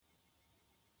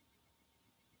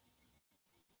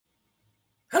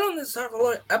on this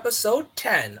episode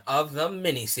 10 of the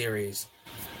miniseries.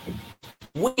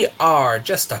 We are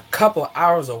just a couple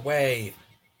hours away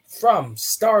from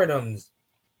Stardom's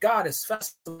Goddess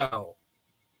Festival.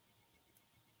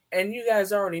 And you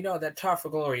guys already know that Tough for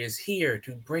Glory is here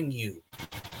to bring you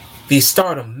the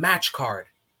Stardom match card.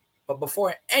 But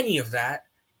before any of that,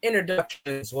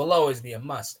 introductions will always be a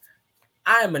must.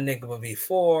 I'm Enigma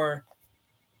V4,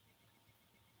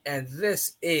 and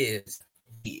this is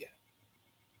the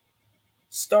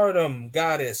Stardom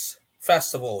Goddess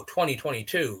Festival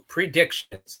 2022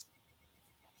 predictions.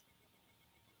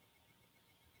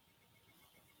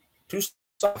 To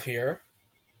start off here,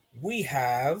 we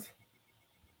have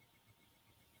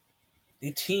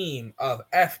the team of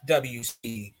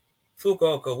FWC,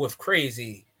 Fukuoka with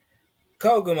Crazy,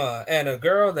 Koguma, and a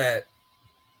girl that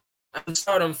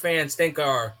Stardom fans think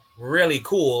are really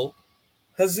cool,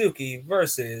 Hazuki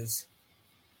versus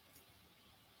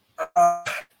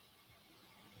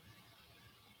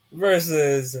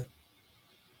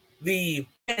the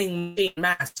Pinning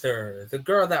Master, the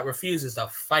girl that refuses to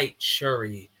fight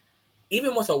Shuri,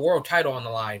 even with a world title on the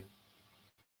line,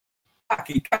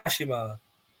 Aki Kashima,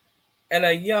 and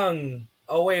a young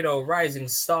Oedo rising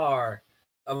star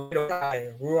of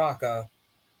Ruaka.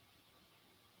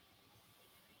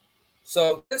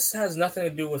 So this has nothing to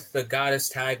do with the Goddess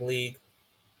Tag League,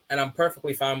 and I'm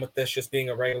perfectly fine with this just being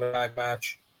a regular tag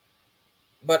match.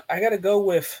 But I gotta go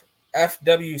with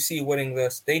FWC winning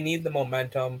this. They need the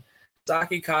momentum.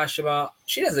 Saki Kashima,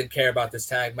 she doesn't care about this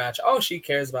tag match. All she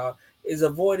cares about is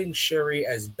avoiding Shuri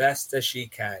as best as she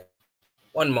can.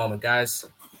 One moment, guys.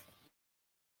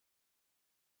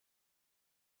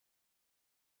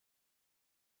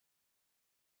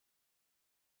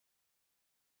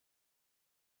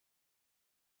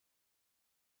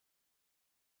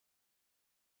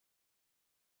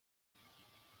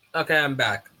 Okay, I'm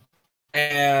back.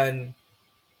 And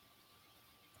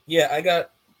yeah, I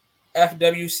got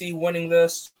FWC winning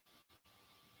this.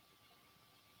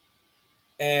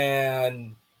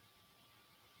 And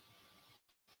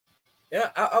yeah,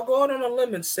 I'll go out on a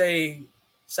limb and say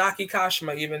Saki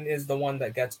Kashima even is the one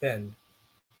that gets pinned.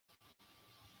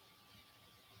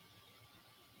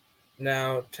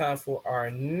 Now, time for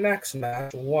our next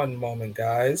match. One moment,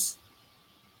 guys.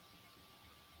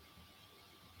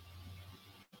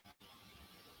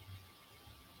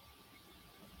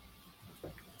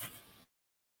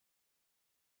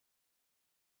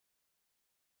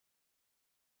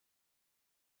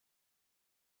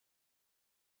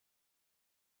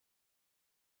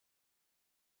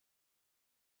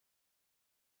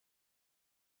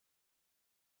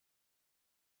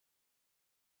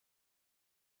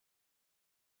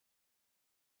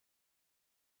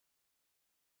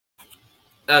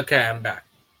 Okay, I'm back.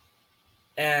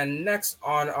 And next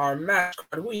on our match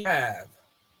card, we have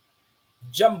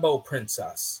Jumbo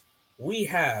Princess. We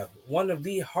have one of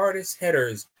the hardest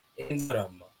hitters in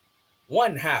Stardom,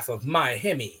 one half of My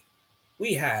Himi.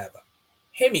 We have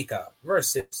Himika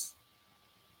versus,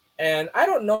 and I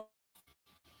don't know,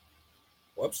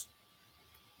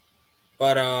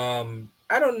 but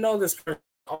I don't know this person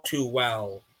all too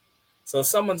well, so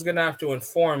someone's gonna have to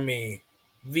inform me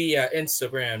via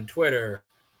Instagram, Twitter,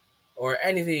 or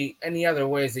any other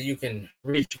ways that you can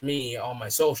reach me on my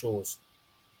socials.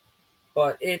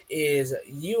 But it is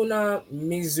Yuna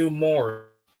Mizumori.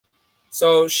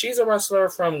 So she's a wrestler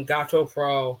from Gato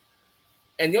Pro,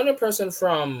 and the only person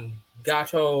from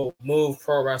Gato Move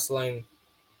Pro Wrestling,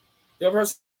 the other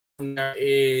person from there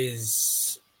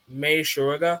is Mei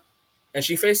Shuriga, and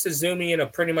she faced Izumi in a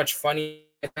pretty much funny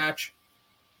match.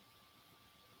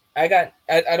 I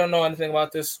don't know anything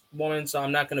about this woman, so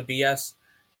I'm not going to BS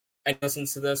and listen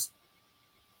to this.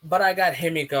 But I got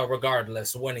Himika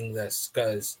regardless winning this,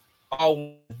 because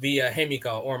all via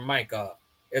Himika or Micah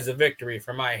is a victory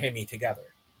for My Himi together.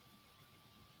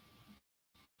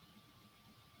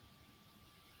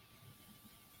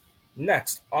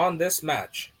 Next on this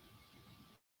match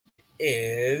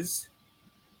is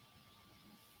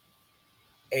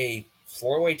a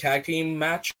four-way tag team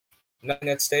match. Nothing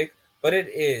at stake, but it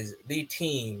is the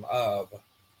team of,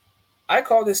 I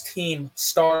call this team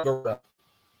Star Gorilla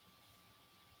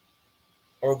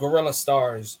or Gorilla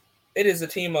Stars. It is a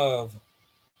team of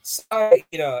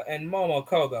Saida and Momo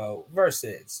Kogo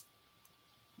versus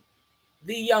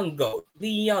the Young Goat, the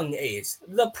Young Ace,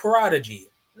 the Prodigy,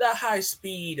 the High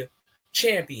Speed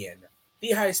Champion,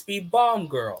 the High Speed Bomb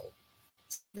Girl,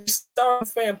 the Star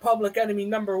Fan Public Enemy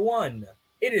 #1.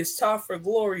 It is Tough for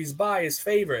Glory's bias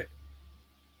favorite.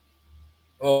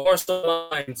 Or so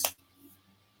lines.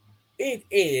 It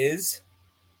is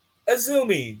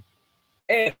Azumi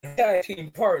and tag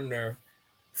team partner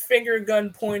finger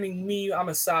gun pointing Miyu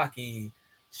Amasaki.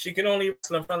 She can only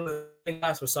wrestle in front of the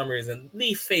glass for some reason.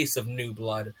 The face of New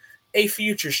Blood, a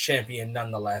Futures champion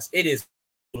nonetheless. It is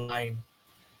line.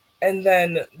 And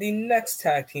then the next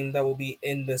tag team that will be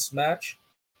in this match,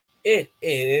 it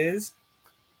is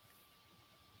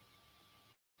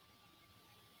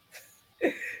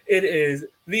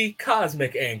the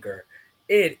Cosmic Anchor.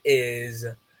 It is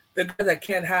the guy that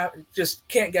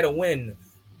can't get a win.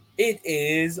 It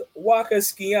is Waka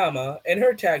Tsukiyama and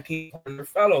her tag team partner,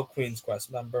 fellow Queen's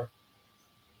Quest member.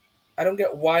 I don't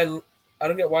get why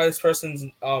this person's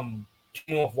teaming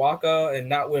with Waka and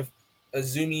not with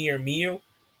Azumi or Miyu,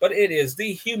 but it is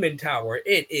the Human Tower.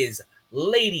 It is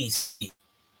Lady C.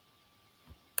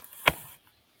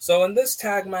 So in this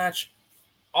tag match,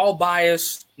 all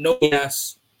bias, no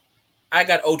BS. I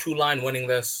got O2 Line winning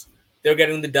this. They're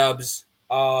getting the dubs.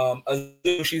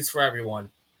 She's for everyone.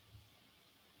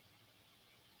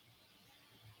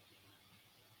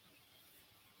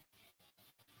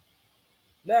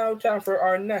 Now, time for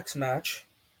our next match.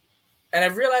 And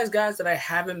I've realized, guys, that I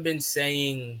haven't been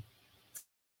saying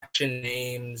faction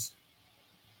names.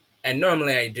 And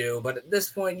normally I do. But at this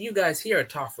point, you guys here at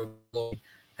Talk for Glory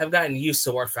have gotten used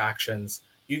to our factions.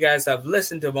 You guys have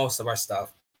listened to most of our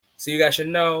stuff. So you guys should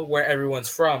know where everyone's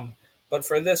from. But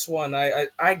for this one,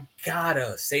 I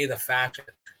gotta say the faction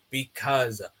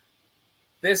because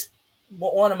this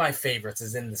one of my favorites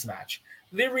is in this match.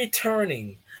 The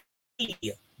returning,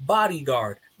 the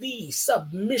bodyguard, the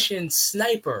submission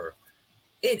sniper.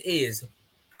 It is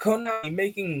Konami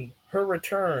making her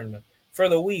return for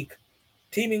the week,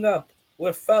 teaming up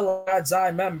with fellow God's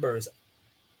Eye members,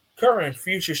 current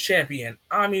Futures champion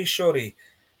Ami Shori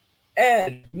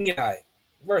and Mirai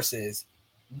versus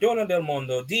Donna Del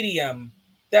Mondo, DDM,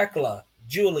 Decla,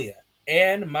 Julia,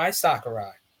 and Mai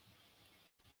Sakurai.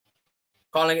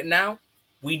 Calling it now,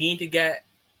 we need to get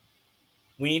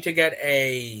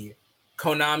a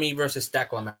Konami versus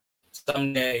Decla match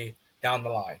someday down the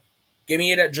line. Give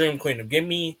me it at Dream Kingdom. Give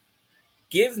me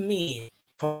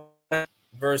Konami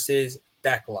versus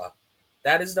Decla.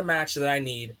 That is the match that I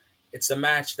need. It's a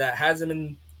match that hasn't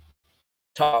been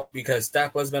talked because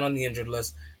Decla's been on the injured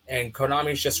list and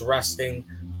Konami's just resting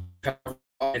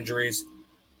injuries.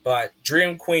 But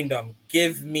Dream Kingdom,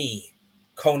 give me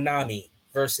Konami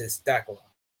versus Decla.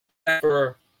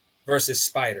 Emperor versus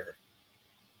Spider.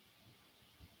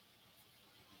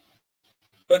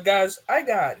 But guys, I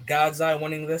got God's Eye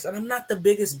winning this, and I'm not the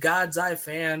biggest God's Eye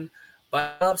fan,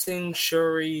 but I love seeing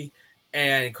Shuri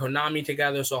and Konami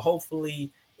together. So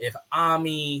hopefully, if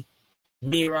Ami,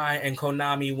 Mirai, and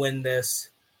Konami win this,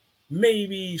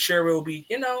 maybe Shuri will be,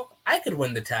 I could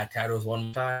win the tag titles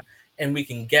one time, and we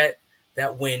can get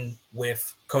that win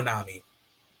with Konami.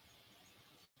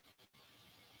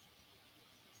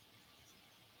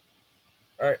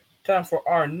 All right, time for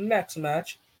our next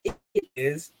match. It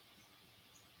is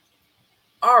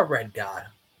our Red God,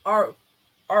 our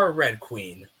Red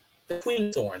Queen, the Queen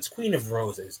of Thorns, Queen of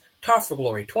Roses, Talk for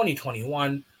Glory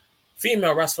 2021,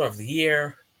 Female Wrestler of the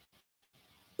Year,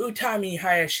 Utami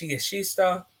Hayashi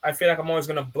Shista. I feel like I'm always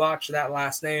going to botch that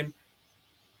last name.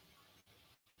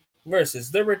 Versus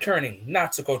the returning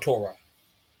Natsuko Tora.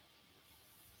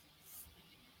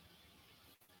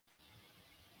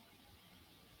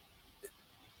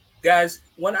 Guys,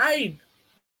 when I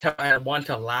want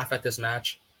to laugh at this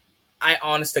match, I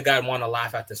honest to God want to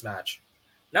laugh at this match.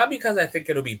 Not because I think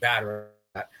it'll be bad or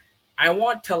not. I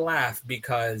want to laugh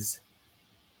because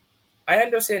I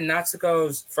understand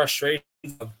Natsuko's frustration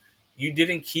of you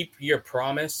didn't keep your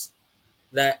promise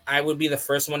that I would be the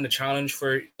first one to challenge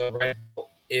for the red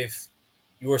belt if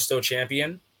you were still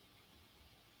champion.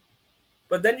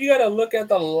 But then you got to look at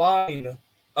the line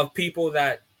of people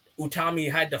that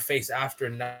Utami had to face after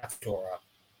Natsuko.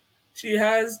 She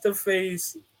had to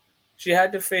face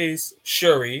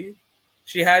Shuri.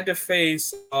 She had to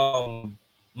face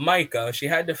Micah. She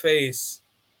had to face.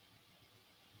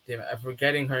 Damn it, I'm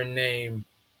forgetting her name.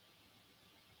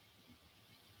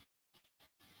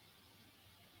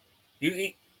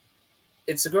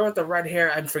 It's the girl with the red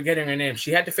hair. I'm forgetting her name.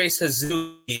 She had to face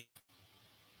Hazuki.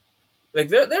 Like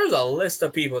there's a list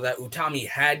of people that Utami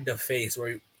had to face.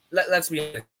 Where let's be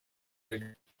honest,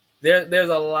 there's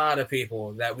a lot of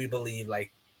people that we believe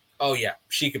like, oh yeah,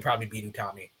 she could probably beat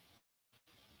Utami.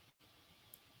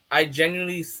 I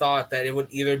genuinely thought that it would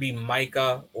either be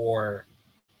Micah or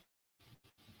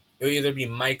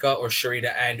Shuri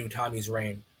to end Utami's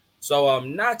reign. So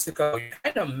Natsuko, you're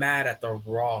kind of mad at the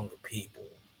wrong people.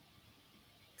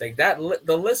 Like that,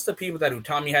 the list of people that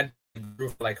Utami had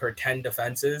like her 10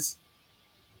 defenses,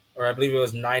 or I believe it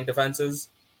was 9 defenses.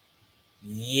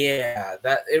 Yeah,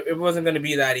 that it wasn't going to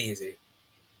be that easy.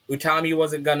 Utami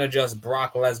wasn't gonna just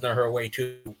Brock Lesnar her way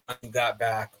to when he got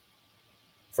back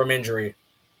from injury.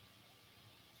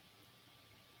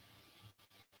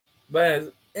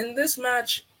 But in this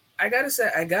match, I gotta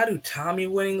say, I got Utami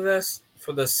winning this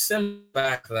for the simple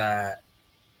fact that,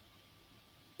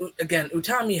 again,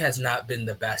 Utami has not been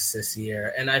the best this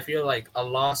year, and I feel like a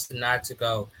loss to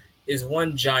Natsuko is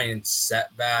one giant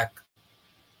setback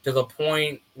to the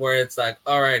point where it's like,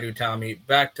 all right, Utami,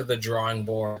 back to the drawing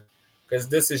board, because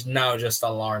this is now just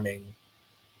alarming.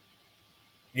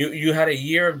 You had a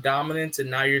year of dominance, and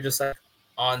now you're just like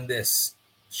on this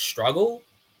struggle.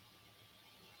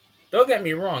 Don't get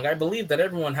me wrong, I believe that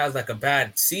everyone has like a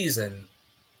bad season,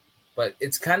 but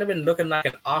it's kind of been looking like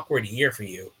an awkward year for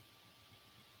you.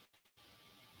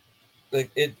 Like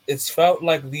it's felt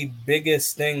like the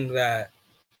biggest thing that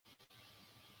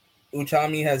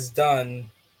Utami has done.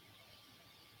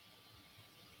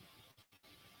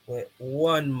 Wait,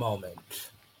 one moment.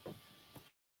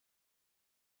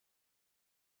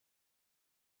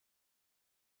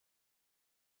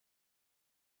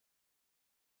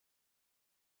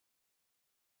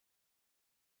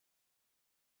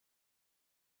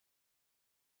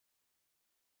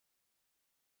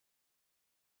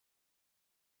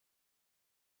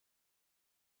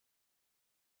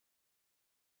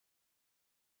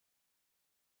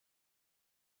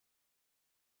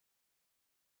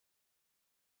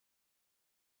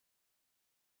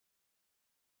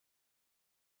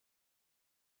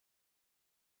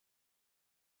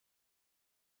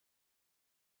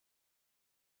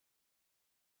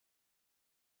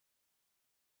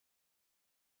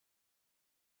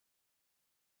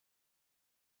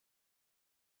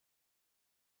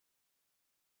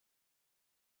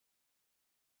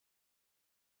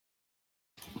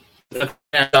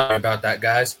 Sorry about that,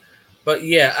 guys. But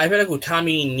yeah, I feel like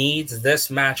Utami needs this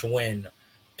match win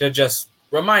to just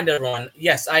remind everyone,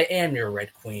 yes, I am your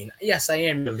Red Queen. Yes, I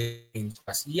am your leading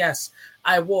quest. Yes,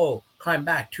 I will climb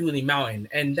back to the mountain.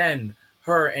 And then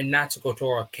her and Natsuko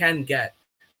Tora can get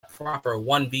a proper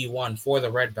 1v1 for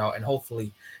the red belt. And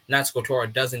hopefully Natsuko Tora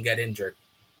doesn't get injured.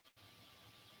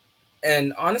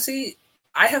 And honestly,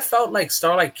 I have felt like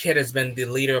Starlight Kid has been the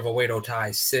leader of Oedo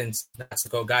Tai since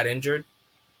Natsuko got injured.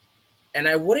 And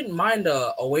I wouldn't mind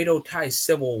a Oedo Tai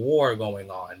civil war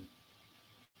going on.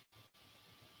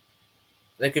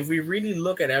 Like if we really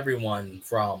look at everyone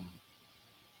from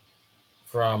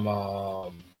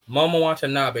Momo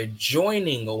Watanabe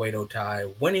joining Oedo Tai,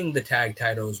 winning the tag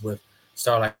titles with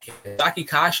Starlight Kid, Saki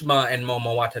Kashima and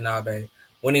Momo Watanabe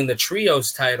winning the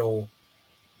trios title.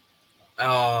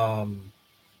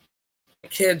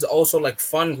 Kids also like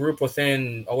fun group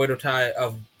within Oedo Tai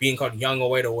of being called Young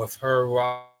Oedo with her.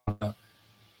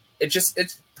 It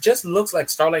just looks like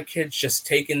Starlight Kid's just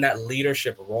taking that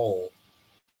leadership role.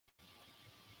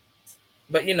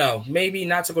 But maybe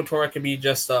Natsuko Tora could be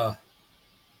just a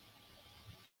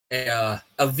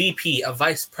VP, a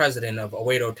vice president of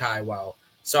Oedo Tai, while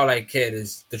Starlight Kid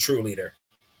is the true leader.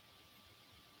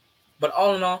 But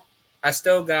all in all, I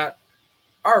still got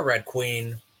our Red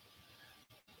Queen,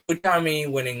 Utami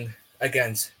winning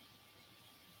against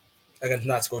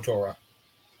Natsuko Tora.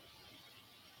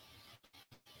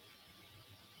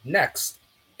 Next,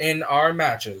 in our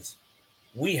matches,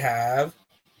 we have.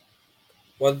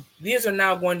 Well, these are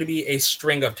now going to be a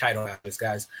string of title matches,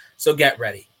 guys. So get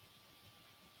ready.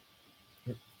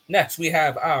 Next, we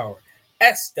have our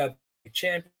SW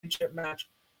Championship match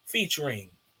featuring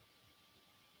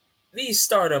the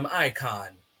Stardom icon,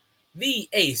 the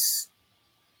Ace.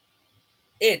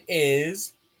 It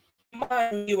is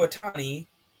Mayu Iwatani,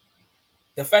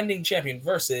 defending champion,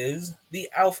 versus the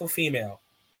Alpha Female.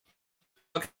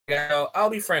 Okay, I'll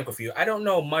be frank with you. I don't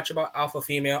know much about Alpha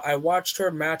Female. I watched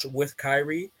her match with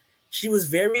Kairi. She was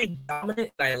very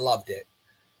dominant, and I loved it.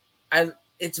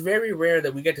 It's very rare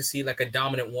that we get to see like a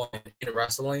dominant woman in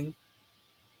wrestling.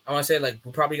 I want to say like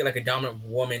we probably get like a dominant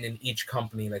woman in each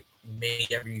company, like maybe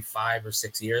every 5 or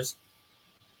 6 years.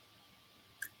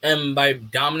 And by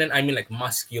dominant, I mean like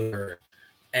muscular,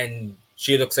 and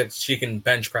she looks like she can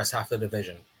bench press half the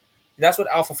division. That's what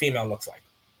Alpha Female looks like.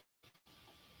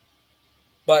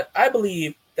 But I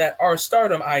believe that our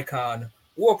Stardom icon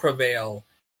will prevail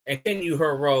and continue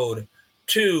her road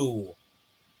to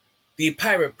the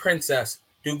Pirate Princess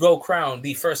to go crown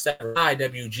the first ever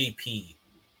IWGP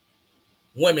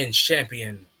Women's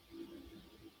Champion.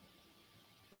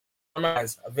 A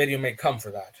video may come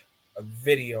for that. A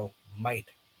video might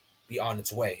be on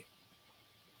its way.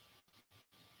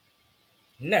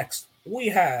 Next, we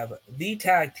have the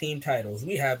tag team titles.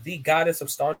 We have the Goddess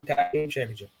of Stardom Tag Team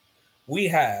Championship. We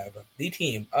have the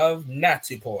team of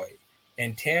Natsupoi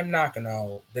and Tam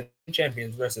Nakano, the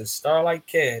champions, versus Starlight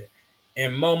Kid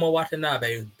and Momo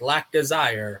Watanabe, Black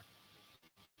Desire,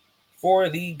 for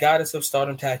the Goddess of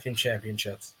Stardom Tag Team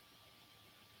Championships.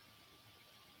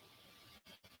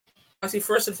 Honestly,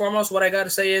 first and foremost, what I got to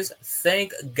say is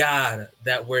thank God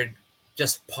that we're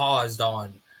just paused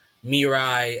on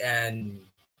Mirai and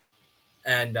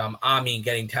Ami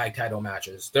getting tag title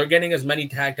matches. They're getting as many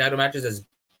tag title matches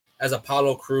as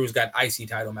Apollo Crews got IC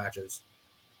title matches.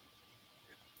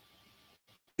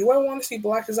 Do I want to see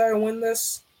Black Desire win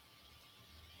this?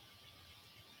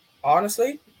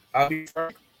 Honestly, I'll be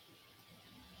frank.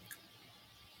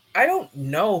 I don't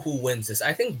know who wins this.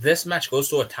 I think this match goes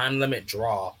to a time limit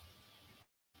draw.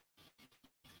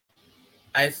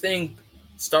 I think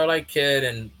Starlight Kid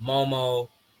and Momo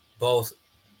both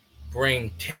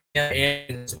bring Tam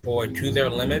and support to their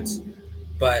limits,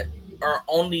 but are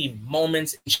only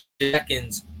moments and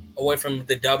seconds away from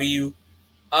the W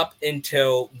up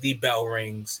until the bell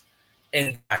rings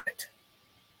and got it.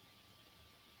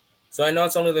 So I know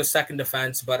it's only their second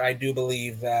defense, but I do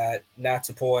believe that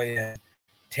Natsupoi and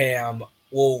Tam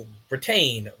will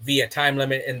retain via time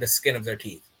limit in the skin of their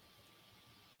teeth.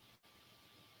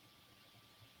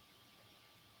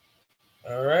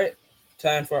 All right,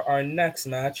 time for our next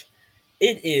match.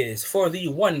 It is for the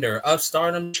Wonder of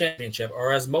Stardom Championship,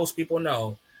 or as most people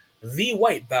know, the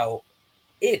white belt.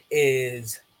 It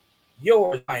is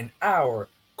yours and our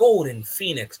Golden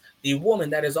Phoenix, the woman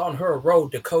that is on her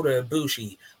road to Kota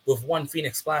Ibushi with one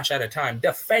Phoenix Splash at a time,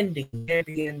 defending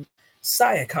champion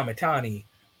Saya Kamitani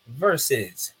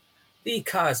versus the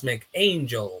Cosmic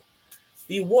Angel,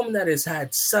 the woman that has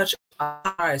had such a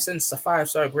high since the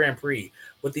 5-star Grand Prix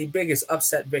with the biggest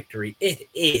upset victory. It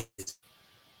is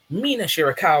Mina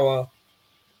Shirakawa.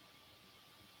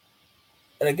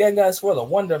 And again, guys, for the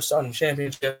Wonder of Stardom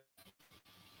Championship.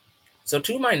 So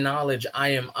to my knowledge, I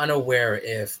am unaware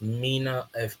if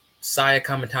Saya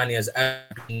Kamitani has ever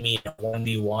beaten Mina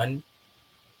 1v1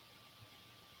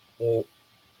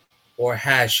 or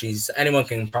has she. Anyone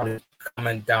can probably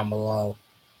comment down below,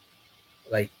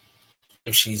 like,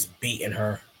 if she's beaten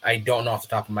her. I don't know off the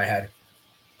top of my head.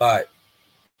 But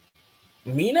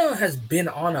Mina has been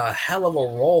on a hell of a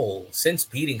roll since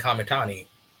beating Kamitani.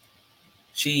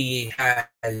 She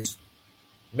has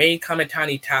made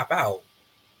Kamitani tap out.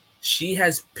 She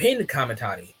has pinned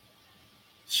Kamitani.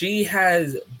 She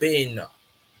has been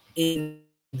in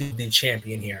the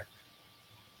champion here.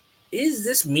 Is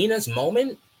this Mina's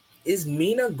moment? Is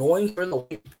Mina going for the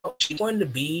white belt? Is she going to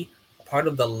be part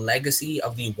of the legacy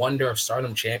of the Wonder of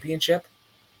Stardom Championship?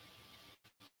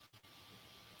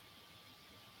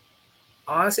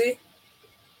 Honestly,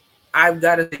 I've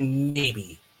got to say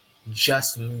maybe,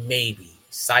 just maybe,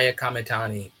 Saya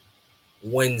Kamitani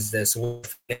wins this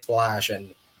with a splash.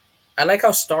 And I like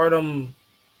how Stardom,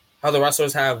 how the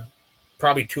wrestlers have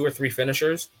probably 2 or 3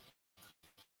 finishers.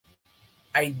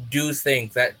 I do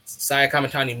think that Saya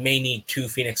Kamitani may need 2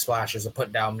 Phoenix Splashes to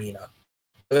put down Mina.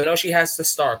 I know she has the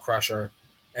Star Crusher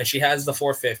and she has the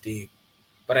 450,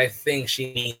 but I think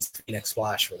she needs Phoenix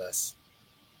Splash for this.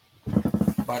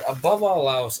 But above all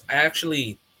else, I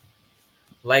actually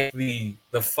like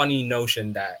the funny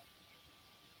notion that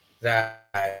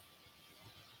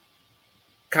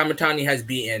Kamitani has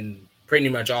beaten pretty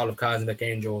much all of Cosmic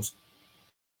Angels,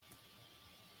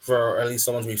 for at least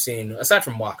the ones we've seen, aside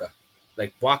from Waka.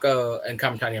 Like, Waka and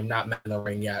Kamitani have not met in the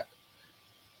ring yet.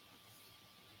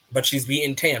 But she's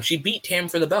beaten Tam. She beat Tam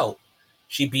for the belt.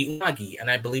 She beat Unagi, and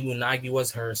I believe Unagi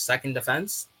was her second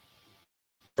defense.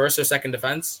 First or second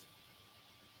defense.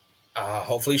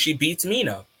 Hopefully she beats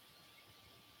Mina.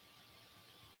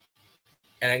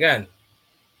 And again,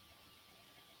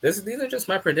 these are just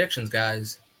my predictions,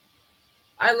 guys.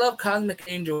 I love Cosmic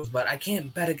Angels, but I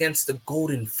can't bet against the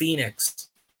Golden Phoenix.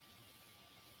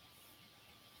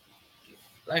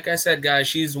 Like I said, guys,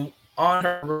 she's on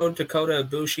her road to Kota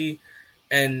Ibushi,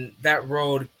 and that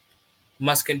road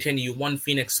must continue one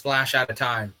Phoenix Splash at a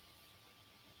time.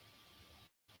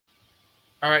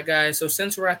 All right, guys, so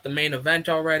since we're at the main event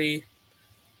already,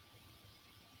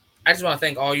 I just want to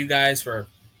thank all you guys for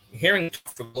hearing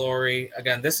Talk for Glory.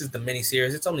 Again, this is the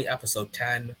mini-series. It's only episode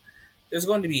 10. There's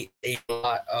going to be a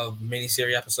lot of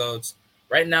mini-series episodes.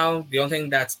 Right now, the only thing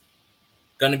that's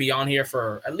going to be on here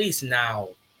for at least now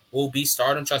will be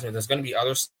Stardom. Trust me, there's going to be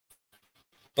others.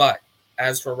 But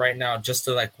as for right now, just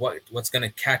to like what's going to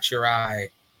catch your eye,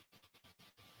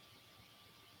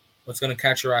 what's going to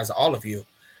catch your eyes, all of you,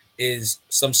 is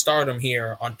some Stardom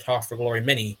here on Talk for Glory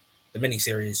the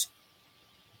mini-series.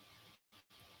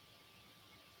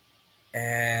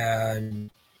 And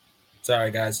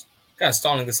sorry, guys, kind of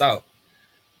stalling this out.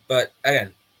 But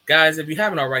again, guys, if you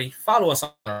haven't already, follow us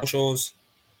on our socials.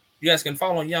 You guys can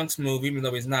follow Young Smooth, even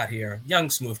though he's not here. Young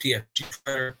Smooth TFG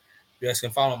Twitter. You guys can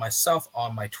follow myself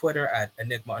on my Twitter at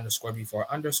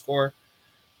Enigma_V4_.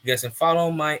 You guys can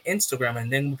follow my Instagram,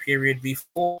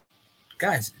 Enigma_V4.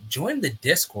 Guys, join the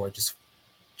Discord.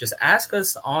 Just ask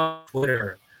us on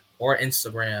Twitter or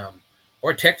Instagram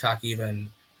or TikTok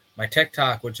even. My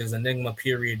TikTok, which is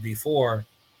Enigma_V4.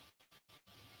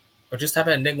 Or just type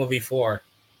in Enigma V4.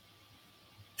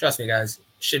 Trust me, guys. It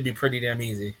should be pretty damn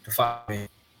easy to follow me.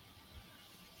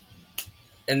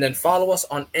 And then follow us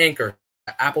on Anchor,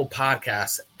 Apple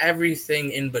Podcasts,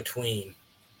 everything in between.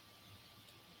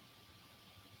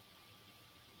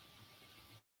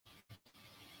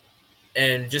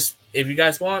 And just, if you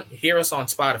guys want, hear us on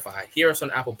Spotify, hear us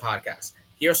on Apple Podcasts,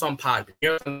 hear us on Pod,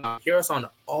 hear us on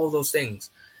all those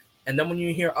things. And then when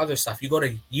you hear other stuff, you go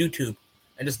to YouTube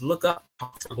and just look up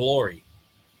Talk for Glory.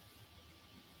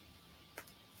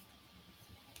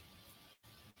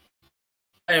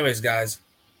 Anyways, guys,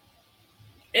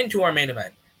 into our main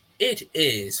event. It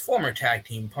is former tag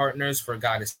team partners for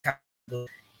Goddess Capital.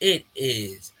 It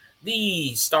is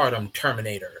the Stardom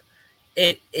Terminator.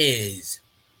 It is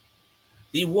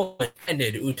the woman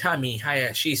ended Utami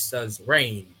Hayashisa's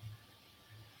reign.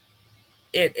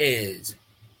 It is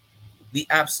the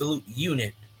Absolute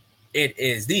Unit. It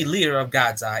is the leader of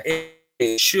God's Eye. It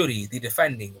is Shuri, the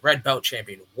defending Red Belt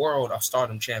Champion, World of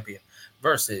Stardom Champion,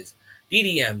 versus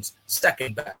DDM's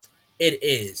second best. It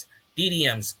is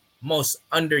DDM's most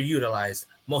underutilized,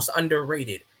 most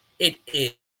underrated. It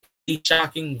is the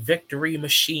shocking victory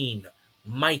machine,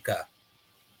 Micah,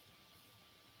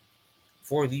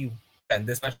 for the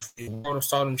this match for the World of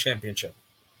Stardom Championship.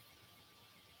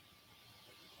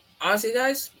 Honestly,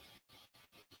 guys,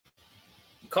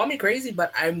 call me crazy,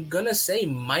 but I'm gonna say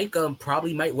Micah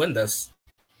probably might win this.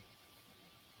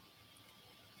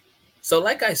 So,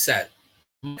 like I said,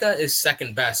 Micah is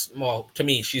second best. Well, to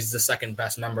me, she's the second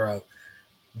best member of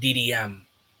DDM.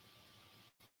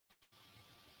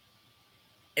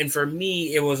 And for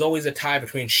me, it was always a tie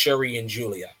between Shuri and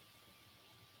Julia.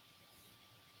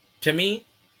 To me,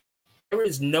 there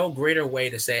is no greater way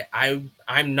to say I'm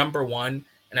number one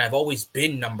and I've always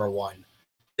been number one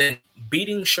than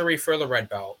beating Shuri for the red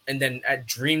belt and then at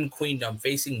Dream Queendom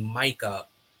facing Micah.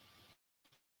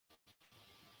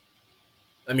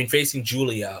 Facing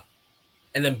Julia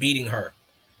and then beating her.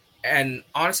 And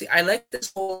honestly, I like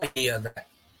this whole idea of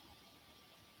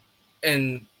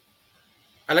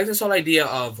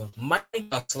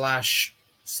Micah slash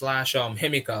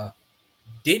Himika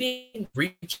didn't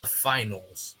reach the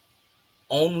finals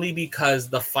only because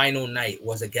the final night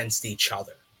was against each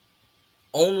other.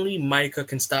 Only Micah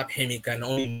can stop Himika, and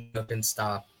only Micah can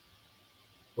stop.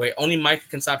 Only Micah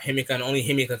can stop Himika, and only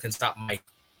Himika can stop Micah.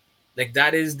 Like,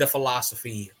 that is the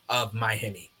philosophy of My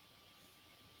Himi.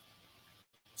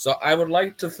 So I would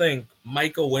like to think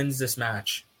Micah wins this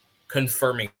match,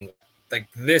 confirming like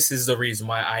this is the reason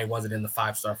why I wasn't in the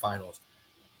 5-star finals.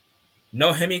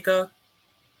 No Himika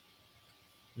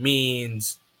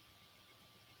means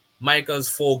Micah's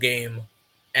full game,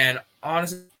 and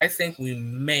honestly, I think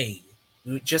we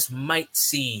just might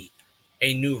see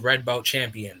a new red belt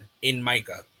champion in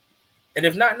Micah. And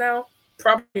if not now,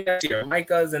 probably next year.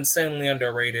 Micah is insanely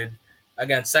underrated.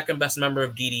 Again, second best member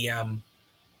of DDM.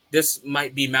 This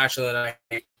might be match of the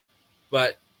night,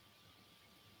 but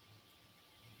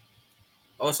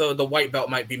also the white belt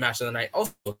might be match of the night.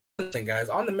 Also, guys,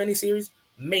 on the miniseries,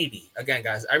 maybe. Again,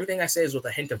 guys, everything I say is with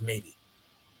a hint of maybe.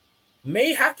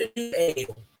 May have to do a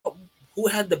who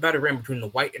had the better ring between the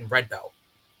white and red belt.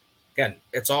 Again,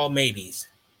 it's all maybes.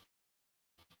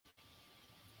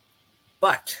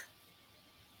 But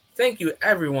thank you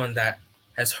everyone that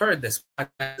has heard this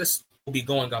podcast. This will be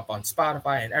going up on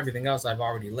Spotify and everything else I've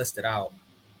already listed out.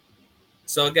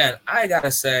 So again, I gotta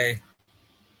say,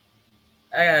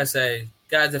 guys,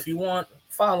 if you want,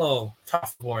 follow Talk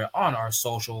for Glory on our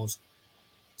socials.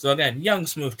 So again, Young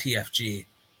Smooth TFG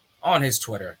on his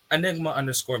Twitter,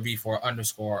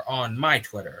 Enigma_V4_ on my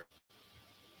Twitter,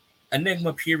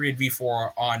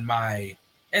 Enigma_V4 on my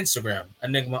Instagram,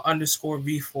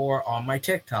 Enigma_V4 on my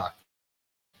TikTok.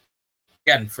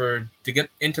 Again, to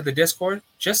get into the Discord,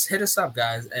 just hit us up,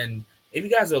 guys. And if you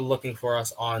guys are looking for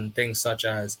us on things such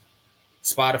as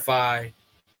Spotify,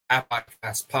 Apple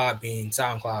Podcasts, Podbean,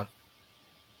 SoundCloud,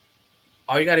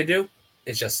 all you got to do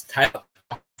is just type up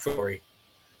Talk for Glory.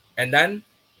 And then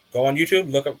go on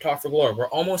YouTube, look up Talk for Glory. We're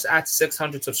almost at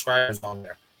 600 subscribers on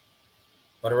there.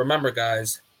 But remember,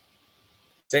 guys,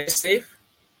 stay safe,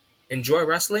 enjoy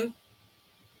wrestling,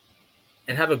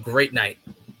 and have a great night.